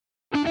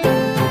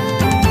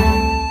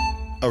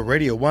A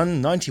Radio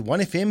 1 91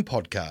 FM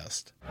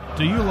podcast.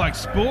 Do you like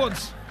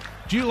sports?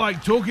 Do you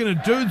like talking to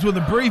dudes with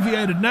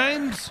abbreviated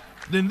names?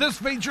 Then this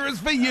feature is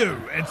for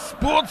you. It's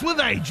Sports with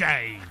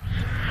AJ.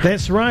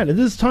 That's right. It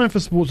is time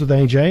for Sports with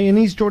AJ, and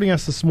he's joining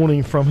us this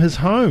morning from his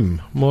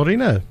home,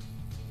 Morena.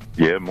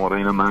 Yeah,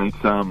 Morena, mate.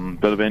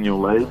 Bit of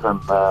annual leave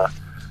and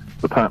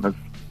the partner's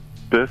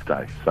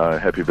birthday. So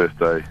happy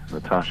birthday,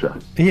 Natasha.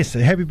 Yes,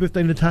 happy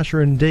birthday, Natasha,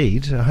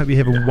 indeed. I hope you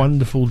have a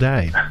wonderful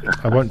day.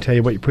 I won't tell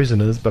you what your present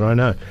is, but I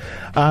know.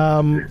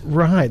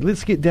 Right,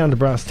 let's get down to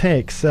brass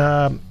tacks.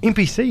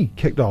 NPC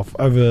kicked off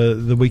over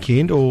the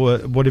weekend, or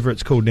whatever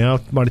it's called now,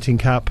 Mitre 10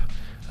 Cup,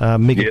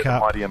 Mega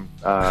Cup.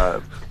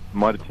 The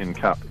Mitre 10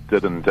 Cup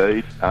did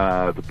indeed.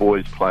 The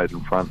boys played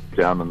in front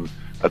down in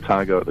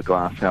Otago at the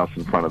Glass House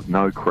in front of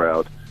no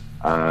crowd.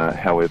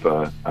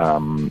 However,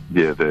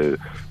 they're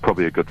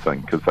probably a good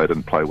thing because they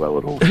didn't play well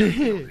at all.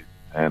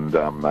 And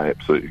they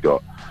absolutely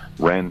got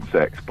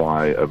ransacked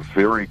by a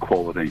very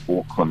quality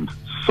Auckland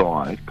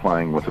side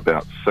playing with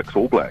about 6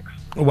 All Blacks.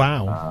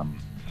 Wow.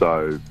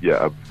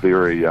 A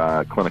very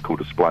clinical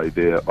display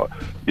there.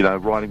 You know,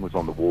 writing was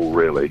on the wall,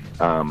 really.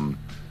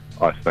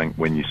 I think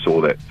when you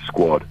saw that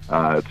squad,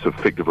 it's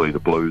effectively the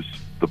Blues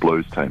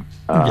team.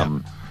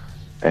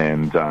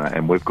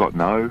 And we've got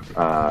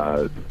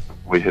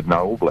we had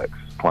no All Blacks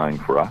playing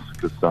for us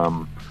because,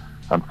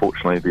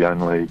 unfortunately, the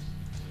only,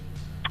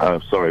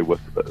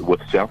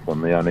 with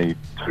Southland, the only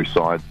 2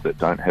 sides that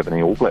don't have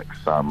any All Blacks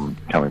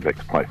coming back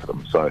to play for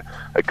them. So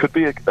it could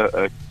be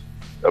a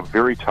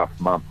very tough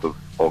month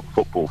of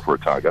football for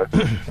Otago.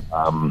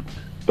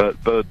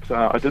 But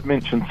I did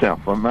mention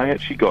Southland. They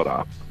actually got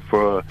up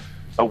for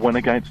a win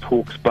against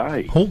Hawke's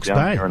Bay.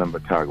 Down here in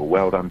Invercargill.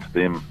 Well done to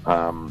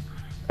them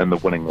in the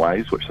winning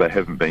ways, which they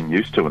haven't been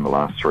used to in the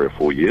last 3 or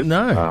 4 years.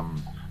 No.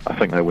 I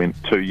think they went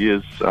 2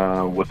 years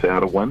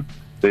without a win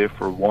there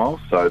for a while,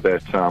 so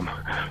that's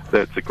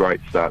a great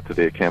start to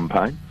their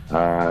campaign.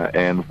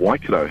 And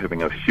Waikato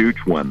having a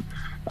huge win,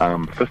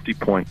 50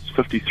 points,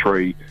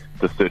 53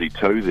 to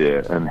 32 there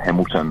in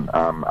Hamilton,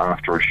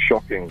 after a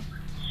shocking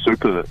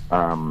Super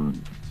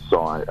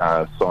side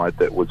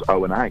that was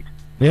 0-8.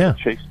 Yeah. The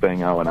Chiefs being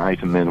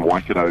 0-8, and then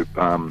Waikato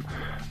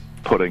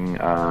putting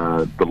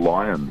the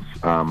Lions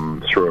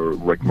through a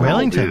rigmarole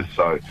Wellington. there.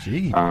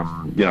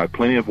 So,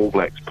 plenty of All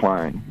Blacks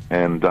playing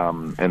and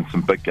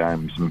some big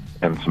games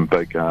and some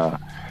big,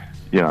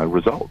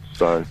 results.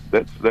 So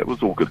that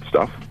was all good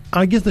stuff.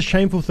 I guess the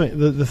shameful thing,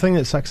 the thing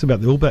that sucks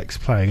about the All Blacks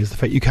playing is the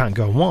fact you can't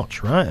go and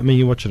watch, right? I mean,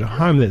 you watch it at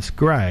home, that's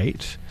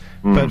great.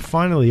 But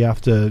finally,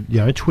 after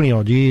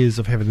 20-odd years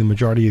of having the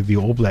majority of the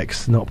All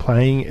Blacks not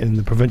playing in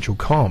the provincial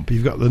comp,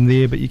 you've got them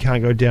there, but you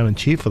can't go down and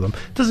cheer for them.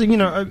 Does it,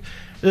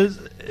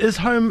 is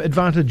home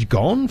advantage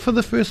gone for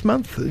the first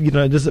month?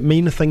 Does it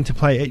mean a thing to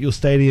play at your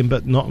stadium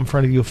but not in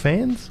front of your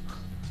fans?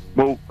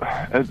 Well,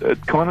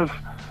 it kind of,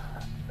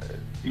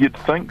 you'd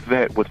think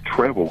that with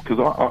travel, because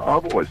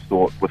I've always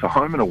thought with a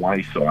home and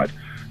away side,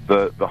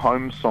 the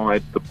home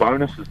side, the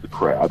bonus is the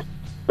crowd,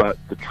 but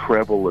the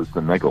travel is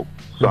the niggle.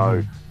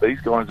 So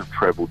these guys have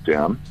travelled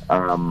down,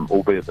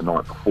 albeit the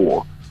night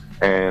before,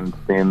 and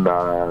then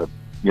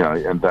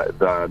and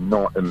they're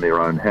not in their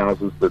own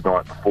houses the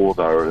night before.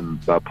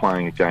 They're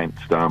playing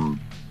against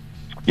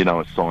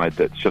a side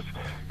that's just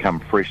come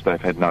fresh.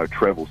 They've had no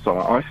travel, so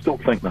I still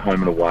think the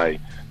home and away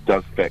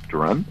does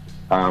factor in.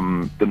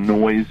 The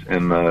noise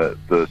and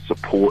the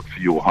support for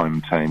your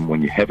home team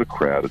when you have a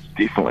crowd is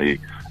definitely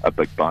a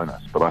big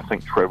bonus, but I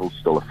think travel's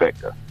still a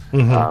factor.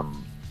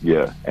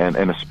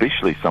 And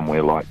especially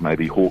somewhere like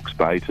maybe Hawke's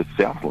Bay to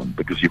Southland,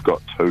 because you've got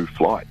 2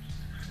 flights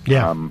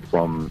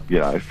from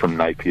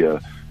Napier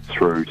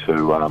through to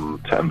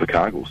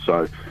Invercargill.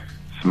 So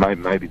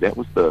maybe that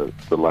was the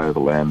lay of the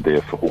land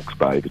there for Hawke's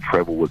Bay. The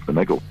travel was the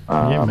niggle.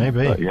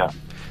 Maybe.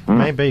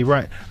 Maybe,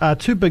 right.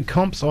 2 big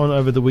comps on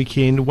over the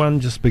weekend, one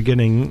just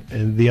beginning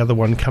and the other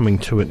one coming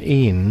to an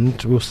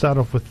end. We'll start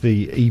off with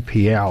the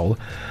EPL.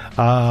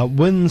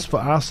 Wins for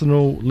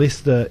Arsenal,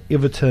 Leicester,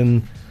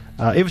 Everton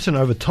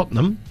over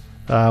Tottenham,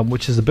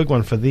 which is a big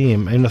one for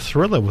them, and a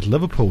thriller with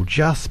Liverpool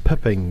just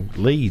pipping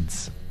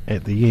Leeds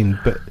at the end,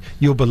 but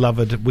your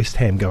beloved West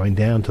Ham going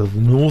down to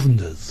the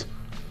Northerners.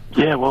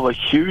 Yeah, well, a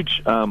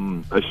huge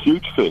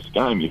first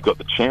game. You've got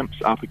the champs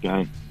up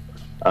against,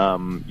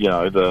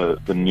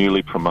 the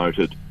newly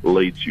promoted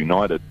Leeds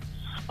United,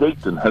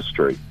 steeped in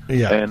history.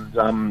 Yeah,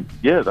 and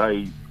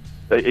they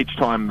each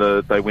time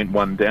they went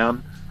one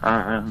down,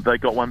 they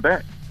got one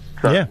back.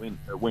 So it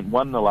went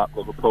 1-0 up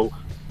Liverpool,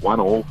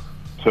 1-1,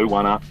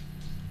 2-1 up,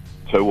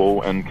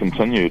 2-2, and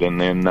continued,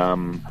 and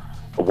then.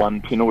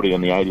 One penalty in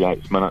the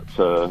 88th minute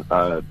to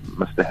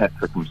Mr.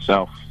 Hat-trick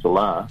himself,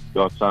 Salah,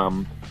 got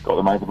them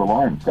over the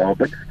line. So a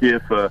big scare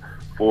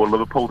for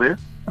Liverpool there,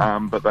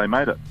 but they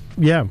made it.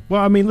 Yeah,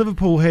 well, I mean,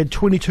 Liverpool had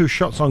 22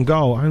 shots on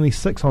goal, only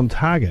 6 on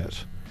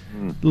target.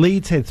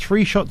 Leeds had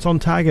 3 shots on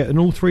target, and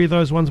all 3 of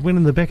those ones went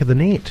in the back of the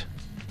net.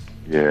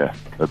 Yeah,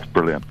 that's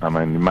brilliant. I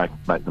mean, you make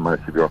the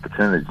most of your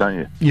opportunities, don't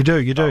you? You do.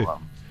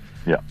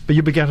 Yeah. But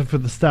you'll be gutted for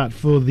the start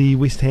for the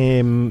West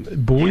Ham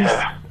boys?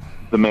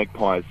 the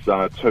Magpies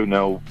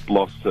 2-0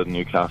 loss to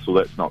Newcastle.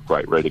 That's not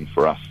great reading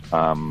for us.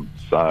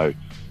 So,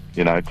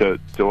 you know,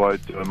 do I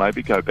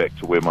maybe go back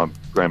to where my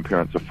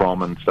grandparents are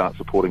from and start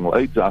supporting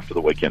Leeds after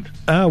the weekend?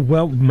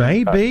 Well,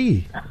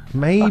 maybe.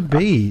 Man,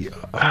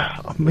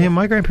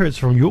 my grandparents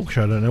are from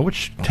Yorkshire. I don't know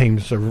which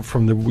teams are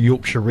from the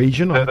Yorkshire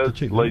region. That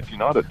is Leeds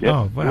United, yeah.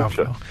 Oh, wow.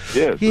 Yorkshire.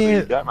 Yeah, so there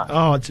you go, mate.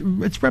 Oh,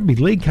 it's rugby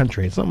league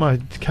country. It's not my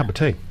cup of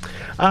tea.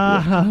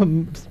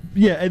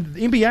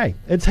 NBA,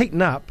 it's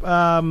heating up.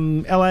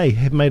 LA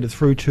have made it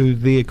through to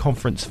their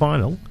conference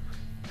final.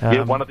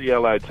 One of the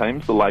LA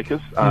teams, the Lakers,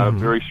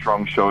 very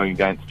strong showing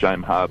against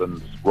James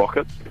Harden's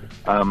Rockets.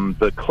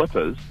 The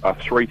Clippers are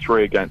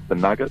 3-3 against the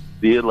Nuggets.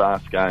 Their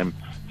last game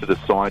to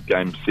decide,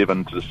 Game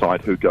 7, to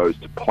decide who goes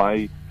to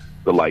play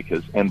the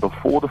Lakers. And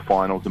before the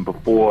finals and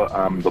before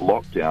the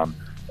lockdown,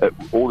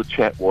 all the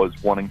chat was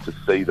wanting to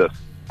see this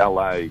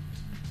LA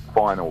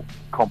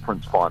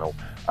conference final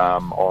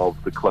of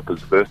the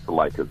Clippers versus the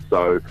Lakers.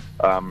 So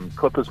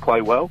Clippers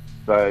play well.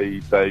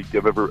 They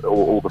give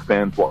all the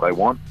fans what they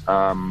want,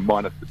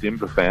 minus the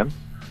Denver fans,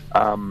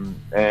 and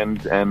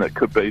it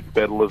could be the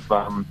battle of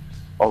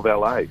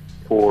LA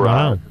for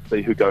to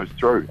see who goes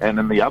through. And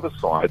on the other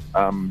side,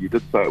 you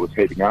did say it was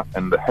heating up,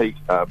 and the Heat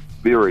are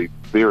very,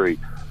 very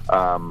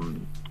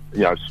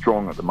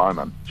strong at the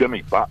moment.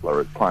 Jimmy Butler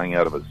is playing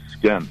out of his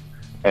skin,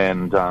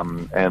 and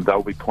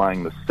they'll be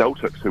playing the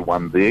Celtics, who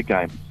won their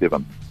Game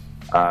 7.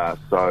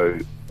 So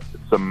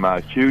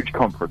some huge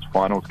conference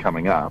finals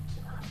coming up.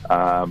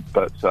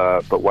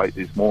 But wait,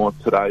 there's more.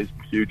 Today's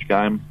huge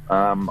game.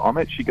 I'm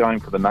actually going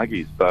for the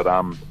Nuggies, but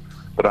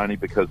only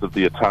because of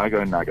the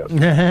Otago Nuggets. So,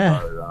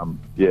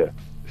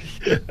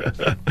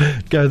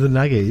 Go the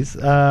Nuggies.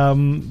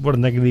 What a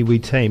nuggety wee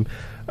team.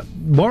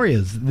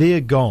 Warriors,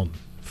 they're gone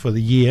for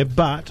the year,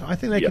 but I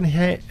think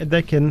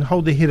they can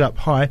hold their head up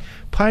high,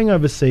 playing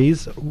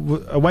overseas,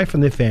 away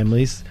from their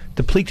families,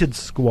 depleted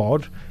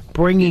squad,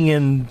 bringing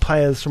in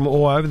players from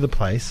all over the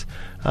place.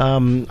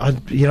 I'm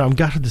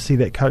gutted to see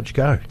that coach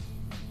go.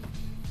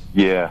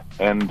 Yeah,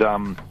 and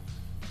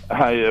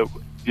hey,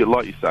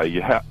 like you say,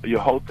 you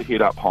hold the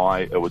head up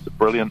high. It was a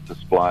brilliant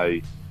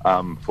display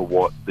for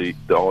what the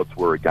odds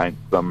were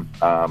against them,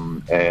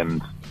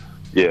 and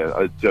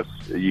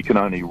you can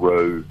only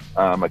rue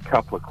a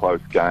couple of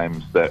close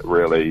games that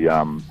really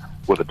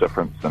were the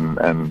difference. And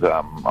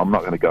I'm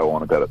not going to go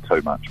on about it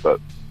too much, but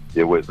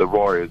the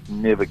Warriors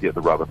never get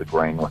the rub of the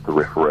green with the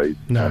referees.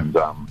 No. And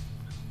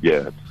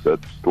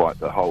it's like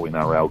the whole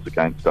NRL's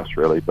against us,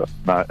 really. But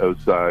no, it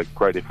was a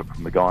great effort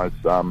from the guys,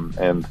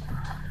 and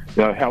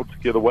held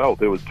together well.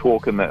 There was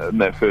talk in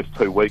that first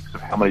 2 weeks of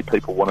how many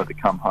people wanted to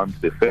come home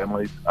to their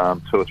families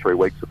 2 or 3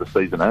 weeks of the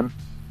season in,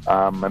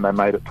 and they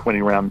made it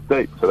 20 rounds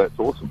deep. So that's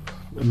awesome.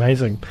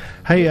 Amazing.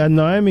 Hey,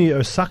 Naomi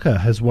Osaka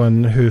has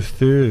won her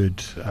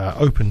third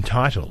Open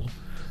title,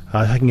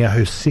 taking out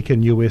her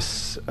second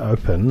US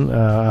Open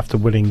after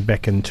winning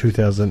back in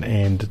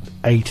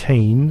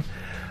 2018.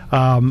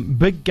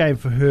 Big game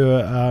for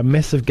her,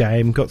 massive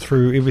game, got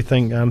through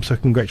everything, so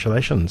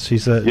congratulations.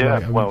 She's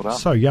well done.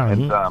 So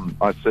young. And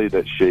I see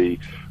that she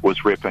was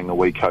repping a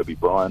wee Kobe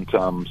Bryant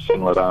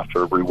singlet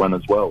after every win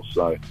as well,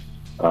 so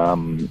a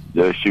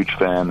huge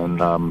fan and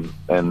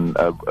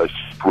a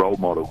role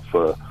model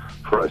for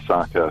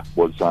Osaka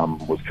was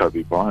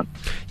Kobe Bryant.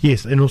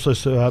 Yes, and also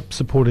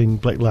supporting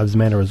Black Lives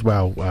Matter as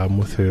well,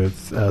 with her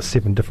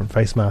 7 different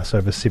face masks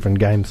over 7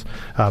 games.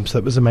 So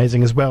it was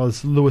amazing, as well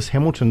as Lewis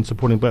Hamilton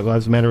supporting Black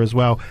Lives Matter as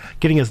well,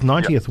 getting his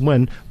 90th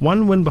win,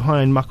 1 win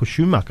behind Michael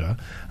Schumacher.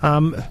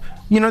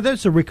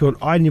 That's a record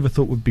I never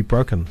thought would be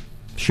broken.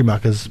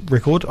 Schumacher's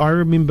record. I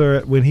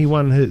remember when he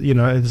won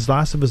his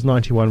last of his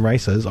 91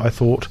 races, I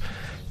thought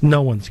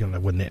no one's going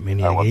to win that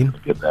many again.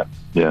 Get that,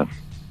 yeah.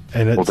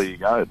 And well, there you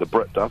go. The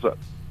Brit does it.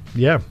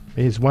 Yeah,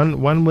 he's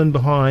one win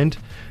behind.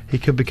 He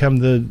could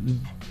become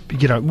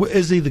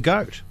is he the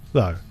GOAT,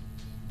 though?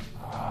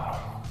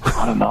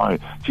 I don't know.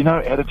 Do you know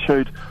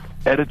attitude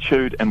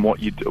and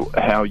what you do,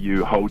 how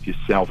you hold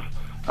yourself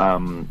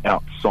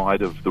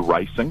outside of the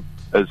racing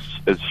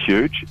is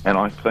huge. And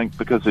I think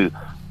because his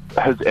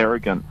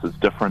arrogance is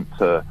different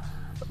to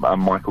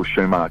Michael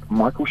Schumacher.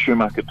 Michael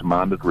Schumacher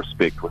demanded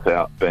respect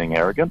without being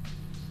arrogant.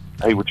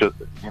 He would just,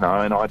 and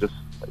I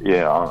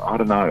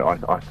don't know.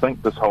 I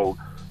think this whole,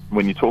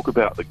 when you talk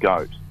about the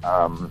GOAT,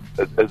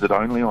 is it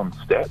only on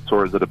stats,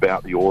 or is it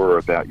about the aura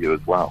about you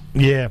as well?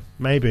 Yeah,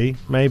 maybe.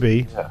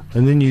 Yeah.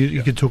 And then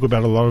you could talk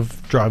about a lot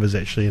of drivers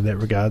actually in that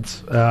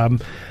regards.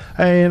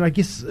 And I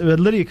guess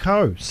Lydia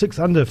Ko, 6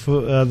 under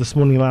for this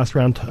morning, last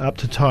round, up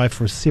to tie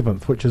for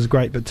 7th, which is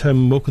great. But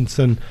Tim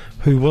Wilkinson,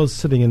 who was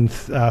sitting in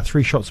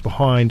 3 shots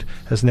behind,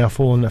 has now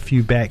fallen a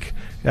few back,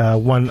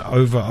 1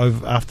 over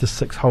after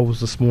 6 holes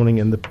this morning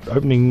in the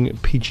opening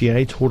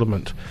PGA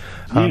tournament.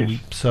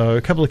 Yes. So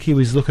a couple of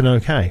Kiwis looking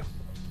okay.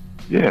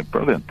 Yeah,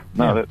 brilliant.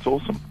 No, that's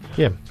awesome.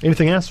 Yeah.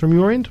 Anything else from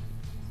your end?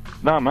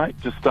 No, mate.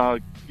 Just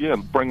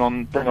bring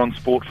on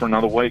sport for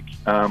another week.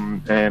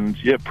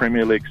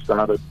 Premier League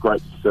started.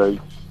 Great to see.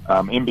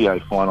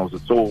 NBA finals.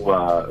 It's all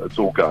go.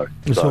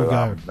 It's all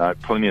go.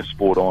 Plenty of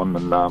sport on,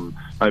 and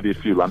maybe a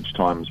few lunch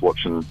times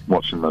watching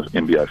the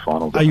NBA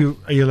final. Are you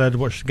allowed to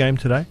watch the game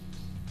today?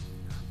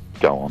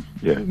 Go on,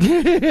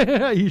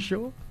 yeah. Are you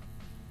sure?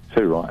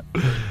 Too right.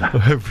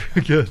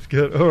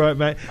 Good. All right,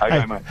 mate.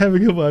 Okay, mate. Have a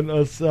good one.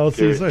 I'll see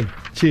you soon.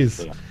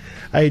 Cheers. Yeah.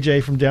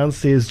 AJ from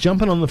downstairs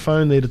jumping on the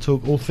phone there to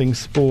talk all things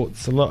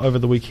sports. A lot over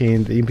the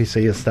weekend. The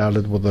NPC has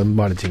started with the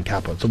Mitre 10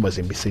 Cup. It's almost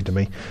NPC to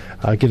me.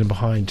 Getting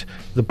behind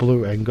the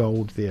blue and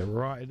gold there,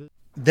 right?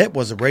 That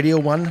was a Radio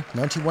 1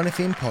 91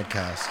 FM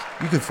podcast.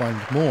 You can find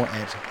more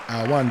at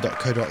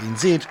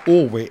r1.co.nz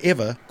or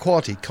wherever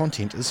quality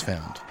content is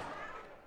found.